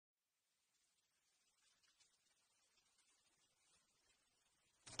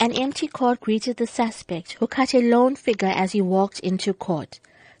An empty court greeted the suspect, who cut a lone figure as he walked into court.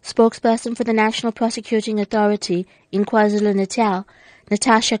 Spokesperson for the National Prosecuting Authority in KwaZulu-Natal,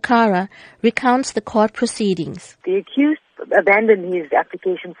 Natasha Kara, recounts the court proceedings. The accused abandoned his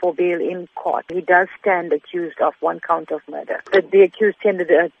application for bail in court. He does stand accused of one count of murder. The accused tendered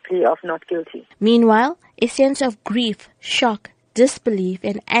a plea of not guilty. Meanwhile, a sense of grief, shock, disbelief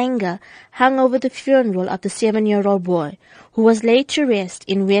and anger hung over the funeral of the 7-year-old boy, who was laid to rest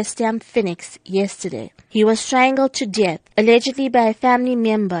in West Ham, Phoenix, yesterday. He was strangled to death, allegedly by a family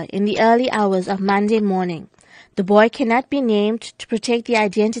member, in the early hours of Monday morning. The boy cannot be named to protect the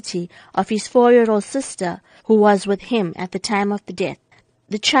identity of his 4-year-old sister, who was with him at the time of the death.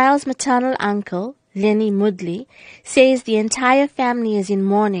 The child's maternal uncle, Lenny Mudley, says the entire family is in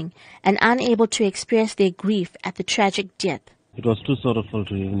mourning and unable to express their grief at the tragic death. It was too sorrowful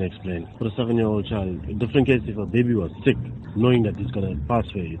to even explain. For a 7-year-old child, a different case if a baby was sick, knowing that he's going to pass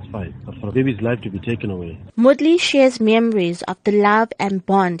away, it's fine. But for a baby's life to be taken away. Mudley shares memories of the love and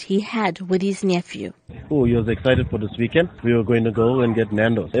bond he had with his nephew. Oh, he was excited for this weekend. We were going to go and get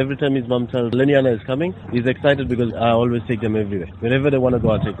Nando's. Every time his mom tells Leniana is coming, he's excited because I always take them everywhere. Wherever they want to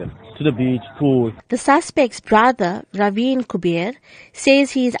go, I take them. To the beach, pool. The suspect's brother, Raveen Kuber,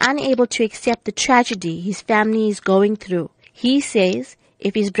 says he is unable to accept the tragedy his family is going through. He says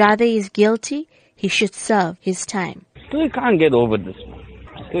if his brother is guilty, he should serve his time. Still can't get over this.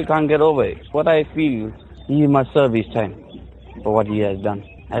 Still can't get over it. What I feel, he must serve his time for what he has done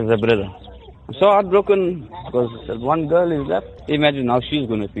as a brother. I'm so heartbroken because one girl is left. Imagine how she's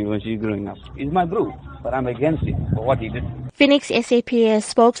going to feel when she's growing up. He's my bro, but I'm against him for what he did. Phoenix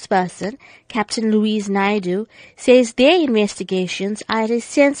SAPS spokesperson, Captain Louise Naidu, says their investigations are at a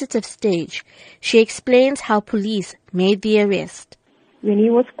sensitive stage. She explains how police made the arrest. When he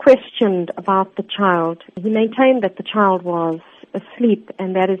was questioned about the child, he maintained that the child was asleep,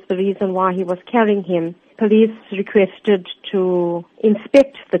 and that is the reason why he was carrying him. Police requested to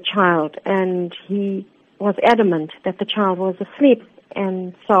inspect the child, and he was adamant that the child was asleep,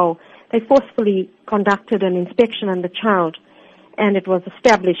 and so they forcefully conducted an inspection on the child, and it was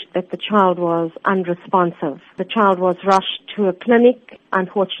established that the child was unresponsive. The child was rushed to a clinic.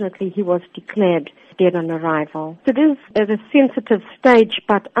 Unfortunately, he was declared dead on arrival. It is at a sensitive stage,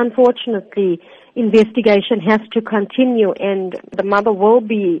 but unfortunately, investigation has to continue, and the mother will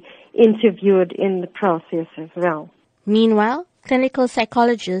be interviewed in the process as well. Meanwhile, clinical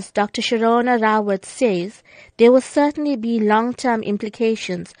psychologist Dr. Sharona Rawat says there will certainly be long-term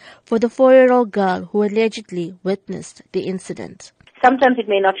implications for the 4-year-old girl who allegedly witnessed the incident. Sometimes it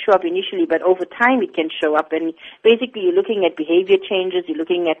may not show up initially, but over time it can show up. And basically you're looking at behavior changes, you're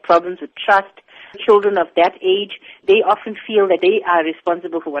looking at problems with trust. Children of that age, they often feel that they are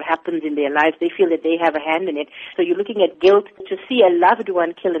responsible for what happens in their lives. They feel that they have a hand in it. So you're looking at guilt. To see a loved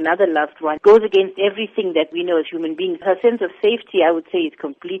one kill another loved one goes against everything that we know as human beings. Her sense of safety, I would say, is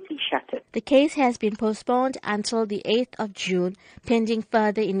completely shattered. The case has been postponed until the 8th of June, pending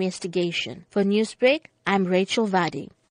further investigation. For Newsbreak, I'm Rachel Vadi.